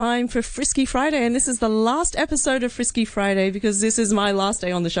time for Frisky Friday, and this is the last episode of Frisky Friday because this is my last day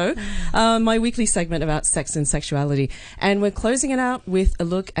on the show, my weekly segment about sex and sexuality. And we're closing it out with a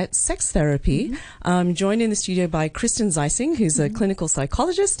look at sex therapy. I'm joined in the studio by Kristin Zeising, who's a clinical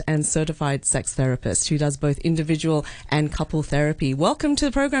psychologist and certified sex therapist who does both individual and couple therapy. Welcome to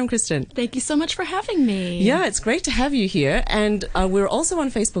the program, Kristin. Thank you so much for having me. Yeah, it's great to have you here. And we're also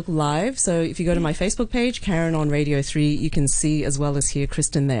on Facebook Live, so if you go to my Facebook page, Karen on Radio 3, you can see as well as hear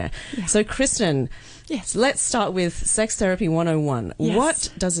Kristin there. Yeah. So Kristin, yes, let's start with Sex Therapy 101. Yes.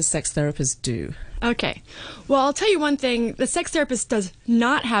 What does a sex therapist do? Okay. Well, I'll tell you one thing. The sex therapist does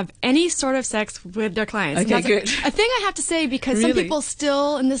not have any sort of sex with their clients. Okay, good. A thing I have to say because some people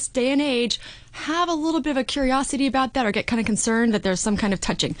still, in this day and age, have a little bit of a curiosity about that or get kind of concerned that there's some kind of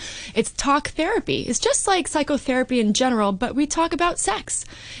touching. It's talk therapy. It's just like psychotherapy in general, but we talk about sex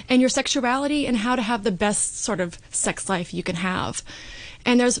and your sexuality and how to have the best sort of sex life you can have.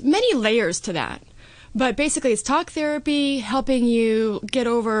 And there's many layers to that. But basically, it's talk therapy, helping you get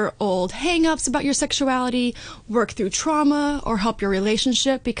over old hang-ups about your sexuality, work through trauma, or help your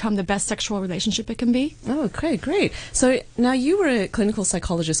relationship become the best sexual relationship it can be. Oh, okay, great. So now you were a clinical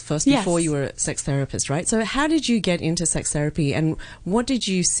psychologist first before you were a sex therapist, right? So how did you get into sex therapy and what did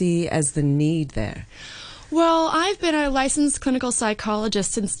you see as the need there? Well, I've been a licensed clinical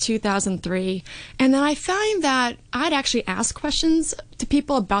psychologist since 2003, and then I find that I'd actually ask questions to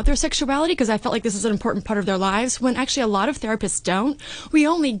people about their sexuality because I felt like this is an important part of their lives, when actually a lot of therapists don't. We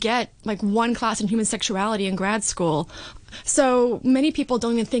only get like one class in human sexuality in grad school. So many people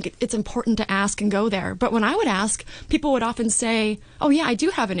don't even think it's important to ask and go there. But when I would ask, people would often say, oh yeah, I do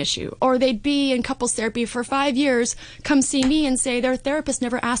have an issue. Or they'd be in couples therapy for 5 years, come see me and say their therapist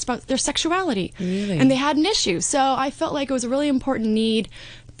never asked about their sexuality. Really? And they had an issue. So I felt like it was a really important need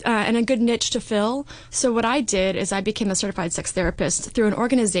and a good niche to fill. So what I did is I became a certified sex therapist through an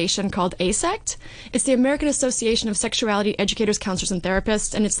organization called ASECT. It's the American Association of Sexuality Educators, Counselors, and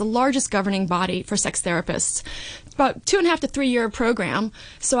Therapists, and it's the largest governing body for sex therapists. It's about 2.5 to 3 year program,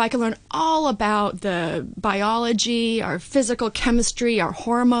 so I can learn all about the biology, our physical chemistry, our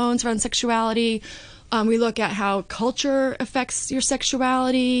hormones around sexuality. We look at how culture affects your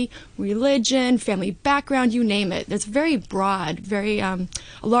sexuality, religion, family background, you name it. It's very broad, very a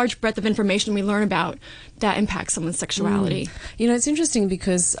large breadth of information we learn about that impacts someone's sexuality. You know, it's interesting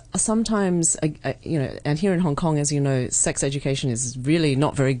because sometimes, you know, and here in Hong Kong, as you know, sex education is really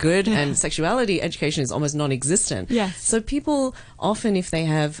not very good and sexuality education is almost non-existent. Yes. So people often, if they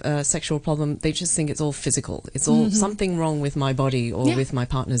have a sexual problem, they just think it's all physical. It's all something wrong with my body or with my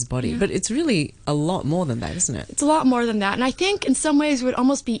partner's body. But it's really a lot more than that, isn't it? It's a lot more than that. And I think in some ways it would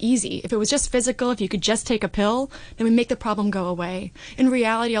almost be easy. If it was just physical, if you could just take a pill, then we make the problem go away. In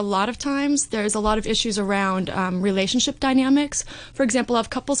reality, a lot of times there's a lot of issues around relationship dynamics. For example, I have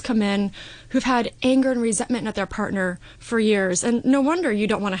couples come in who've had anger and resentment at their partner for years, and no wonder you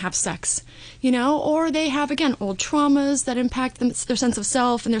don't want to have sex, you know, or they have, again, old traumas that impact them, their sense of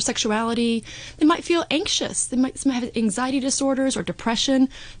self and their sexuality. They might feel anxious. They might have anxiety disorders or depression.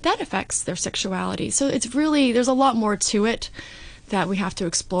 That affects their sexuality. So it's really, there's a lot more to it that we have to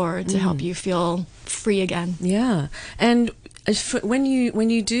explore to help you feel free again. Yeah. And when you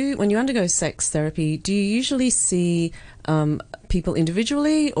undergo sex therapy, do you usually see people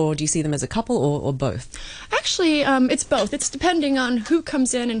individually, or do you see them as a couple, or both? Actually, it's both. It's depending on who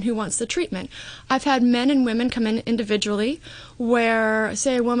comes in and who wants the treatment. I've had men and women come in individually where,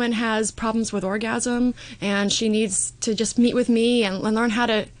 say, a woman has problems with orgasm and she needs to just meet with me and learn how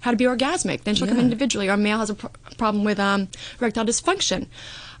to be orgasmic. Then she'll come individually. Or a male has a problem with erectile dysfunction.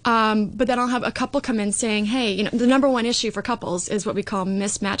 But then I'll have a couple come in saying, hey, you know, the number one issue for couples is what we call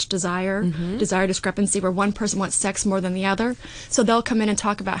mismatched desire, desire discrepancy, where one person wants sex more than the other. So they'll come in and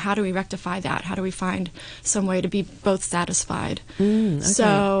talk about how do we rectify that? How do we find some way to be both satisfied? Okay.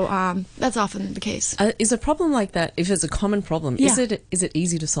 So that's often the case. Is a problem like that, if it's a common problem, is it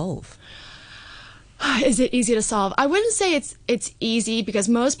easy to solve? Is it easy to solve? I wouldn't say it's easy because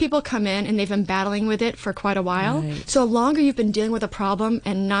most people come in and they've been battling with it for quite a while. Right. So the longer you've been dealing with a problem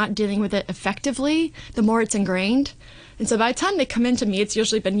and not dealing with it effectively, the more it's ingrained. And so by the time they come into me, it's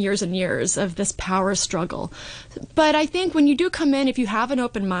usually been years and years of this power struggle. But I think when you do come in, if you have an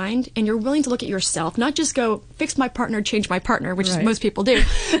open mind and you're willing to look at yourself, not just go fix my partner, change my partner, which is most people do,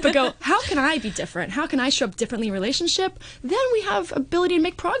 but go, how can I be different? How can I show up differently in a relationship? Then we have ability to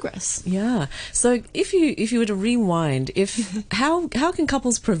make progress. Yeah. So if you were to rewind, how can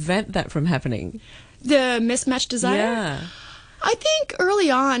couples prevent that from happening? The mismatched desire? Yeah. I think early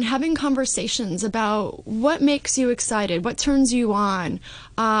on, having conversations about what makes you excited, what turns you on,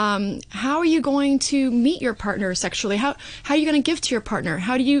 how are you going to meet your partner sexually? How are you going to give to your partner?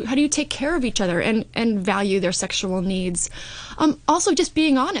 How do you take care of each other and value their sexual needs? Also, just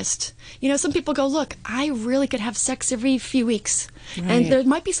being honest. You know, some people go, look, I really could have sex every few weeks. Right. And there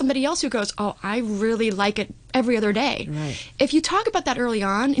might be somebody else who goes, oh, I really like it every other day. Right. If you talk about that early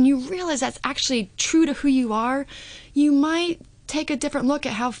on and you realize that's actually true to who you are, you might take a different look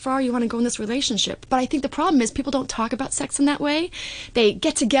at how far you want to go in this relationship. But I think the problem is people don't talk about sex in that way. They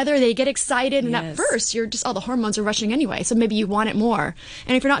get together, they get excited, and at first you're just, all the hormones are rushing anyway, so maybe you want it more.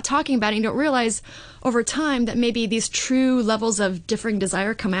 And if you're not talking about it, you don't realize over time that maybe these true levels of differing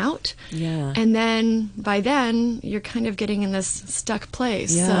desire come out. Yeah. And then by then you're kind of getting in this stuck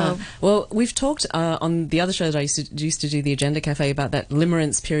place. Yeah. So. Well, we've talked on the other show that I used to do, the Agenda Cafe, about that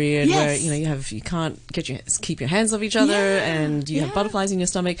limerence period where you can't keep your hands off each other and you have butterflies in your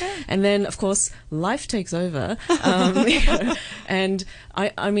stomach, and then of course life takes over. And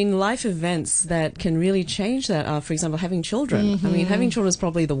I mean, life events that can really change that are, for example, having children. I mean, having children is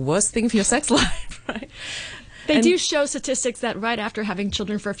probably the worst thing for your sex life. Right. They do show statistics that right after having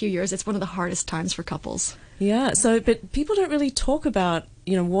children for a few years, it's one of the hardest times for couples. Yeah. So, but people don't really talk about,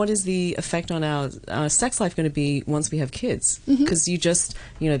 you know, what is the effect on our sex life going to be once we have kids? Because you just,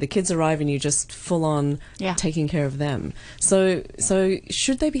 you know, the kids arrive and you just full on taking care of them. So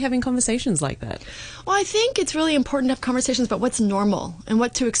should they be having conversations like that? Well, I think it's really important to have conversations about what's normal and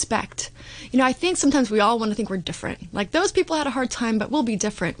what to expect. You know, I think sometimes we all want to think we're different. Like, those people had a hard time, but we'll be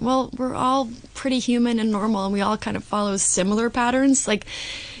different. Well, we're all pretty human and normal, and we all kind of follow similar patterns. Like,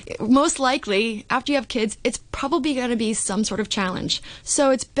 most likely, after you have kids, it's probably going to be some sort of challenge.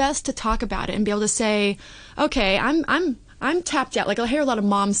 So it's best to talk about it and be able to say, okay, I'm tapped out. Like, I hear a lot of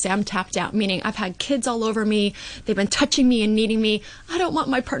moms say I'm tapped out, meaning I've had kids all over me. They've been touching me and needing me. I don't want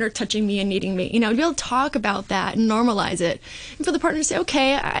my partner touching me and needing me. You know, to be able to talk about that and normalize it. And for the partner to say,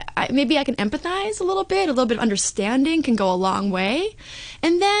 okay, maybe I can empathize a little bit of understanding can go a long way.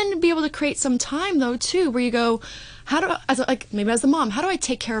 And then be able to create some time, though, too, where you go, maybe as the mom, how do I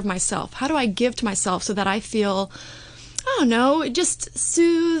take care of myself? How do I give to myself so that I feel, I don't know, just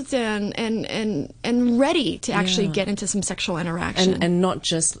soothed and ready to actually get into some sexual interaction. And not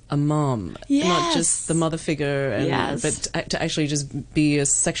just a mom, not just the mother figure, but to actually just be a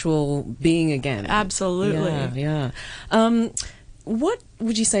sexual being again. Absolutely. Yeah. What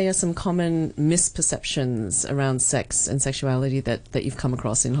would you say are some common misperceptions around sex and sexuality that you've come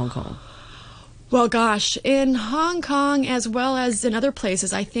across in Hong Kong? Well, gosh, in Hong Kong as well as in other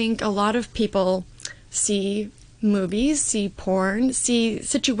places, I think a lot of people see movies, see porn, see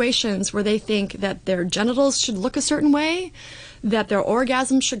situations where they think that their genitals should look a certain way, that their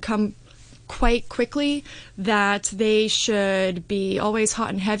orgasm should come quite quickly, that they should be always hot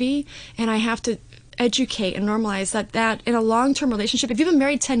and heavy. And I have to educate and normalize that in a long-term relationship, if you've been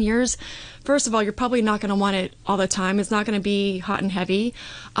married 10 years, first of all, you're probably not going to want it all the time. It's not going to be hot and heavy.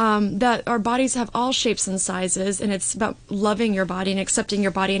 That our bodies have all shapes and sizes, and it's about loving your body and accepting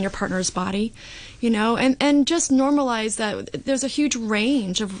your body and your partner's body, you know, and just normalize that there's a huge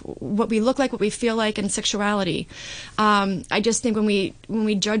range of what we look like, what we feel like, and sexuality. I just think when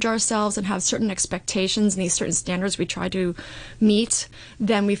we judge ourselves and have certain expectations and these certain standards we try to meet,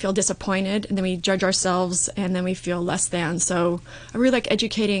 then we feel disappointed, and then we judge ourselves, and then we feel less than. So I really like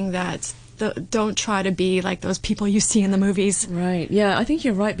educating that. Don't try to be like those people you see in the movies. Right. Yeah, I think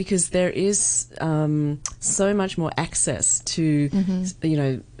you're right, because there is so much more access to, you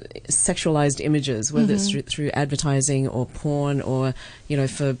know, sexualized images, whether it's through advertising or porn, or, you know,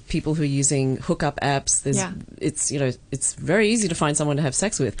 for people who are using hookup apps, it's very easy to find someone to have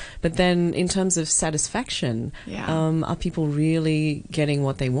sex with. But then in terms of satisfaction, are people really getting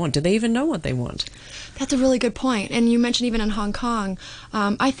what they want? Do they even know what they want? That's a really good point. And you mentioned even in Hong Kong,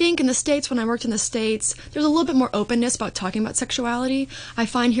 I think in the States, when I worked in the States, there's a little bit more openness about talking about sexuality. I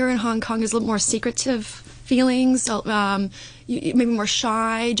find here in Hong Kong there's a little more secretive feelings, maybe more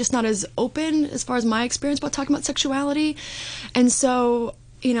shy, just not as open as far as my experience about talking about sexuality. And so,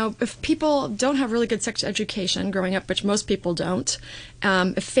 you know, if people don't have really good sex education growing up, which most people don't,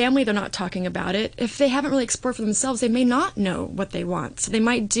 if family, they're not talking about it, if they haven't really explored for themselves, they may not know what they want. So they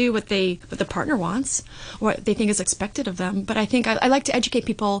might do what the partner wants, or what they think is expected of them. But I think I like to educate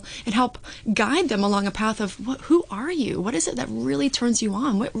people and help guide them along a path of who are you? What is it that really turns you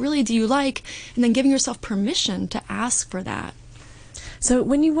on? What really do you like? And then giving yourself permission to ask for that. So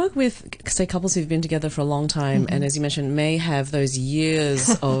when you work with, say, couples who've been together for a long time, and as you mentioned, may have those years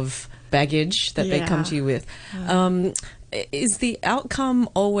of baggage that they come to you with, is the outcome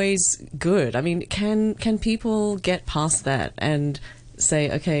always good? I mean, can people get past that and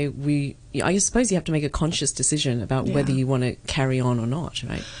say, okay, I suppose you have to make a conscious decision about whether you want to carry on or not,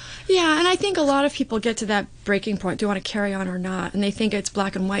 right? Yeah, and I think a lot of people get to that breaking point, do you want to carry on or not, and they think it's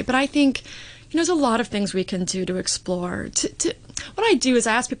black and white. But I think, there's a lot of things we can do to explore. What I do is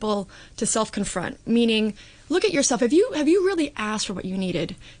I ask people to self-confront, meaning look at yourself. Have you really asked for what you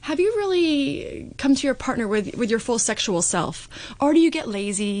needed? Have you really come to your partner with your full sexual self? Or do you get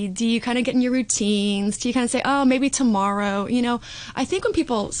lazy? Do you kind of get in your routines? Do you kind of say, oh, maybe tomorrow? I think when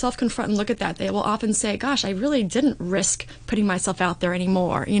people self-confront and look at that, they will often say, gosh, I really didn't risk putting myself out there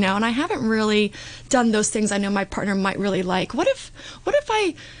anymore, and I haven't really done those things I know my partner might really like. What if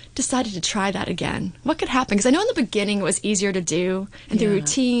I decided to try that again? What could happen? Because I know in the beginning it was easier to do, and through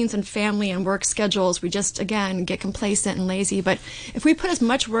routines and family and work schedules, we just, again, get complacent and lazy. But if we put as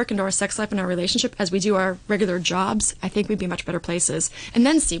much work into our sex life and our relationship as we do our regular jobs, I think we'd be much better places, and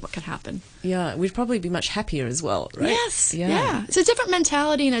then see what could happen. Yeah, we'd probably be much happier as well, right? Yes, yeah. It's a different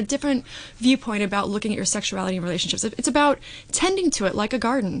mentality and a different viewpoint about looking at your sexuality and relationships. It's about tending to it like a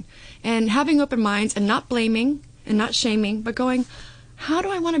garden and having open minds and not blaming and not shaming, but going, how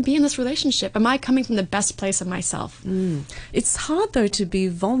do I want to be in this relationship? Am I coming from the best place of myself? It's hard, though, to be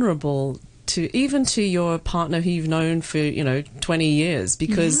vulnerable even to your partner who you've known for 20 years,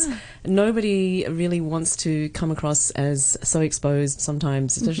 because nobody really wants to come across as so exposed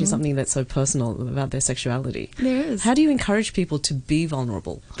sometimes, especially something that's so personal about their sexuality. There is. How do you encourage people to be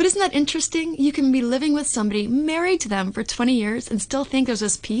vulnerable? But isn't that interesting? You can be living with somebody, married to them for 20 years, and still think there's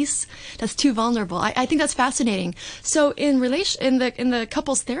this piece that's too vulnerable. I think that's fascinating. So in the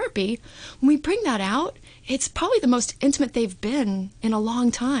couples therapy, when we bring that out, it's probably the most intimate they've been in a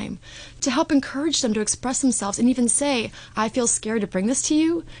long time. To help encourage them to express themselves and even say, I feel scared to bring this to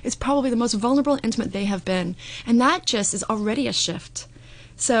you, is probably the most vulnerable and intimate they have been. And that just is already a shift.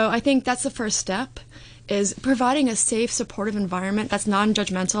 So I think that's the first step, is providing a safe, supportive environment that's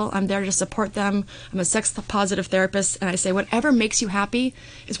non-judgmental. I'm there to support them. I'm a sex-positive therapist, and I say whatever makes you happy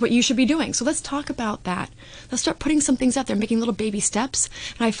is what you should be doing. So let's talk about that. Let's start putting some things out there, making little baby steps.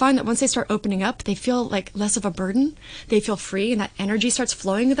 And I find that once they start opening up, they feel like less of a burden. They feel free, and that energy starts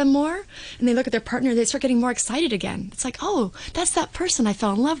flowing to them more. And they look at their partner, and they start getting more excited again. It's like, oh, that's that person I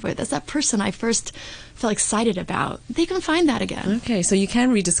fell in love with. That's that person I first felt excited about. They can find that again. Okay, so you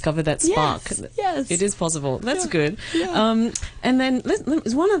can rediscover that spark. Yes. It is possible. That's good. Yeah. And then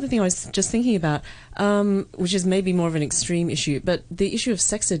there's one other thing I was just thinking about, which is maybe more of an extreme issue, but the issue of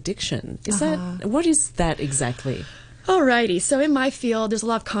sex addiction. What is that exactly? Alrighty, so in my field, there's a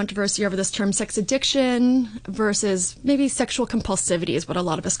lot of controversy over this term sex addiction versus maybe sexual compulsivity is what a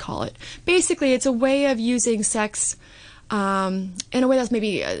lot of us call it. Basically, it's a way of using sex in a way that's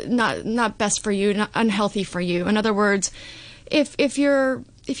maybe not best for you, not unhealthy for you. In other words, if you're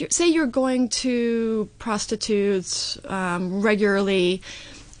say you're going to prostitutes regularly,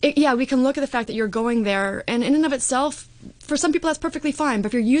 we can look at the fact that you're going there, and in and of itself, for some people that's perfectly fine. But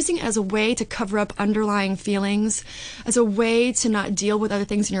if you're using it as a way to cover up underlying feelings, as a way to not deal with other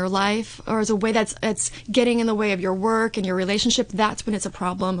things in your life, or as a way that's getting in the way of your work and your relationship, that's when it's a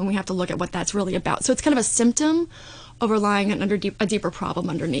problem, and we have to look at what that's really about. So it's kind of a symptom overlying a deeper problem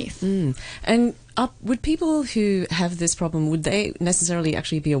underneath. And would people who have this problem, would they necessarily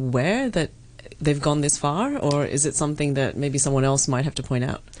actually be aware that they've gone this far, or is it something that maybe someone else might have to point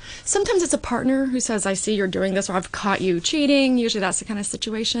out? Sometimes it's a partner who says, I see you're doing this, or I've caught you cheating. Usually that's the kind of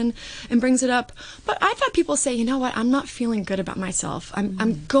situation, and brings it up. But I've had people say, you know what, I'm not feeling good about myself.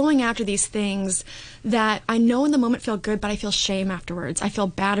 I'm going after these things that I know in the moment feel good, but I feel shame afterwards. I feel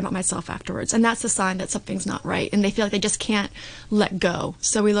bad about myself afterwards. And that's a sign that something's not right. And they feel like they just can't let go.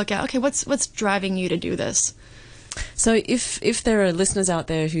 So we look at, okay, what's driving you to do this? So if there are listeners out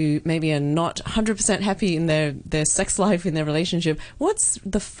there who maybe are not 100% happy in their sex life, in their relationship, what's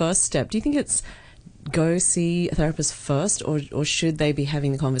the first step? Do you think it's go see a therapist first, or should they be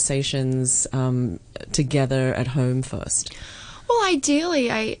having the conversations together at home first? Well, ideally,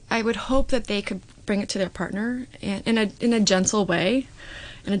 I would hope that they could bring it to their partner in a gentle way,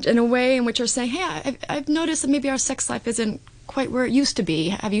 in a way in which they're saying, hey, I've noticed that maybe our sex life isn't quite where it used to be.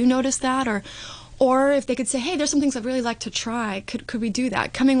 Have you noticed that? Or if they could say, hey, there's some things I'd really like to try. Could we do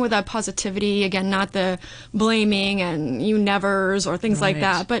that? Coming with a positivity, again, not the blaming and you nevers or things like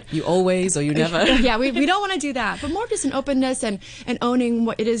that. But you always or you never. Yeah, we don't want to do that. But more just an openness and owning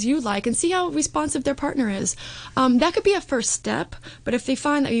what it is you like, and see how responsive their partner is. That could be a first step. But if they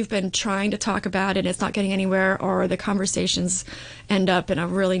find that you've been trying to talk about it and it's not getting anywhere, or the conversations end up in a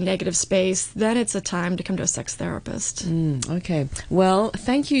really negative space, then it's a time to come to a sex therapist. Okay. Well,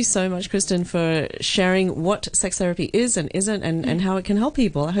 thank you so much, Kristin, for sharing what sex therapy is and isn't, and how it can help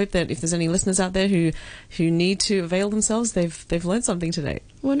people. I hope that if there's any listeners out there who need to avail themselves, they've learned something today.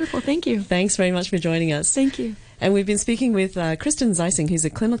 Wonderful. Thank you. Thanks very much for joining us. Thank you. And we've been speaking with Kristin Zeising, who's a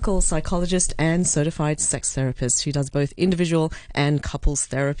clinical psychologist and certified sex therapist who does both individual and couples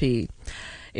therapy.